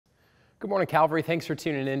Good morning, Calvary. Thanks for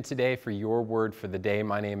tuning in today for your word for the day.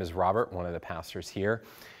 My name is Robert, one of the pastors here.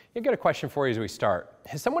 I've got a question for you as we start.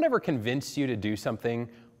 Has someone ever convinced you to do something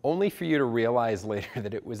only for you to realize later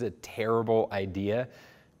that it was a terrible idea?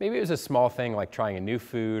 Maybe it was a small thing like trying a new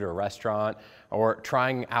food or restaurant, or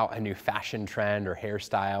trying out a new fashion trend or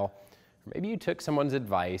hairstyle. Or maybe you took someone's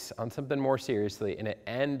advice on something more seriously and it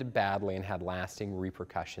ended badly and had lasting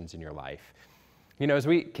repercussions in your life. You know, as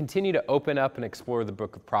we continue to open up and explore the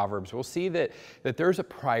book of Proverbs, we'll see that there's a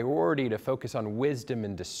priority to focus on wisdom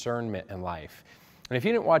and discernment in life. And if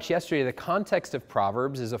you didn't watch yesterday, the context of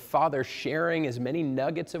Proverbs is a father sharing as many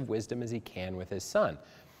nuggets of wisdom as he can with his son.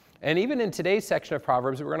 And even in today's section of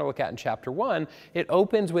Proverbs that we're going to look at in chapter 1, it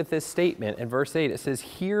opens with this statement. In verse 8, it says,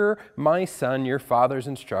 "Hear, my son, your father's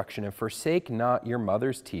instruction, and forsake not your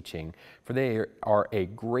mother's teaching, for they are a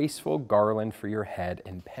graceful garland for your head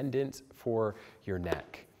and pendants for your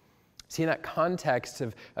neck." See, in that context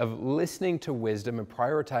of listening to wisdom and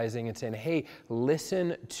prioritizing and saying, hey,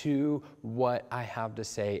 listen to what I have to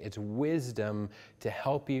say. It's wisdom to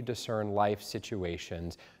help you discern life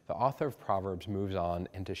situations. The author of Proverbs moves on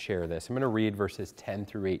and to share this. I'm going to read verses 10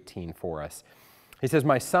 through 18 for us. He says,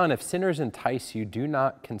 "My son, if sinners entice you, do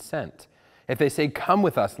not consent. If they say, 'Come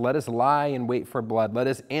with us, let us lie and wait for blood. Let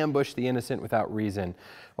us ambush the innocent without reason.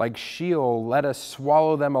 Like Sheol, let us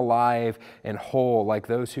swallow them alive and whole, like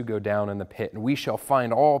those who go down in the pit. And we shall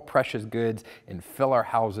find all precious goods and fill our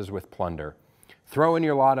houses with plunder. Throw in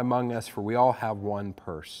your lot among us, for we all have one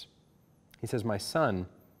purse.' He says, 'My son,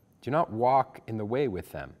 do not walk in the way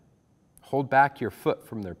with them. Hold back your foot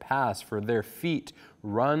from their paths, for their feet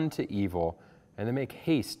run to evil, and they make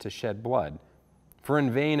haste to shed blood. For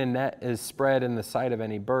in vain a net is spread in the sight of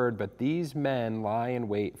any bird, but these men lie in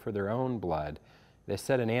wait for their own blood. They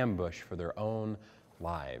set an ambush for their own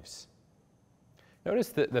lives.'" Notice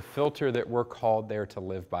the filter that we're called there to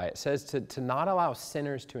live by. It says to not allow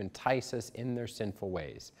sinners to entice us in their sinful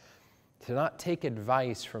ways, to not take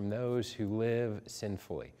advice from those who live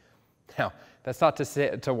sinfully. Now, that's not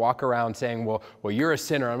to walk around saying, well, you're a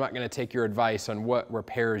sinner, I'm not going to take your advice on what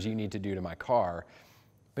repairs you need to do to my car.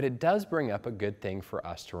 But it does bring up a good thing for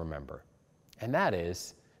us to remember, and that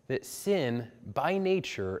is that sin, by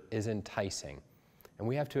nature, is enticing, and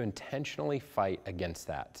we have to intentionally fight against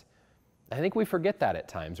that. I think we forget that at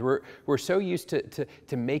times. We're so used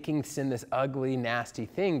to making sin this ugly, nasty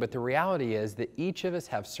thing, but the reality is that each of us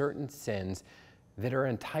have certain sins that are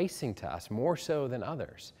enticing to us, more so than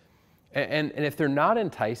others. And if they're not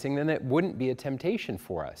enticing, then it wouldn't be a temptation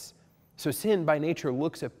for us. So sin by nature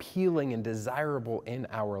looks appealing and desirable in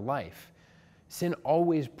our life. Sin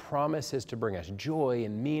always promises to bring us joy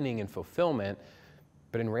and meaning and fulfillment,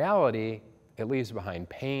 but in reality, it leaves behind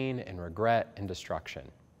pain and regret and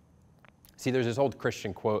destruction. See, there's this old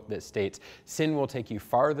Christian quote that states, "Sin will take you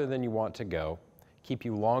farther than you want to go, keep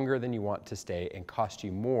you longer than you want to stay, and cost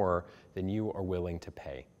you more than you are willing to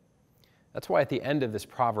pay." That's why at the end of this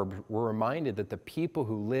proverb, we're reminded that the people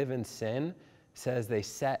who live in sin says they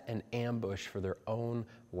set an ambush for their own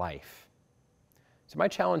life. So my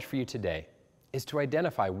challenge for you today is to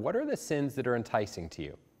identify what are the sins that are enticing to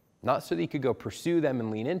you, not so that you could go pursue them and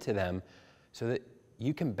lean into them, so that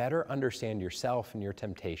you can better understand yourself and your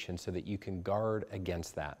temptation so that you can guard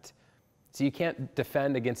against that. So you can't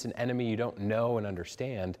defend against an enemy you don't know and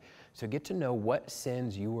understand, so get to know what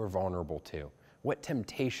sins you are vulnerable to, what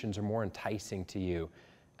temptations are more enticing to you,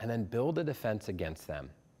 and then build a defense against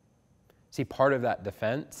them. See, part of that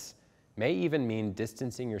defense may even mean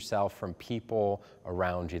distancing yourself from people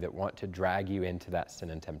around you that want to drag you into that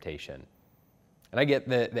sin and temptation. And I get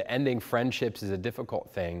that the ending friendships is a difficult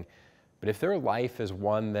thing, but if their life is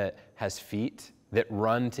one that has feet that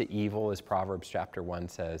run to evil, as Proverbs chapter 1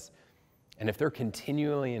 says, and if they're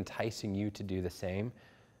continually enticing you to do the same,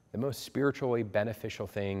 the most spiritually beneficial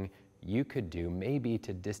thing you could do may be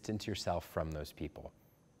to distance yourself from those people.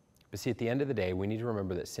 But see, at the end of the day, we need to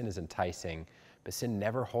remember that sin is enticing, but sin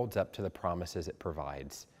never holds up to the promises it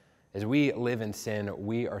provides. As we live in sin,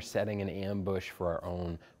 we are setting an ambush for our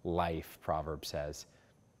own life, Proverbs says.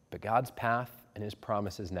 But God's path and his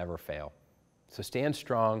promises never fail. So stand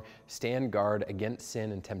strong, stand guard against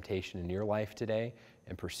sin and temptation in your life today,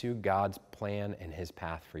 and pursue God's plan and his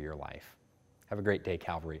path for your life. Have a great day,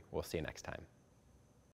 Calvary. We'll see you next time.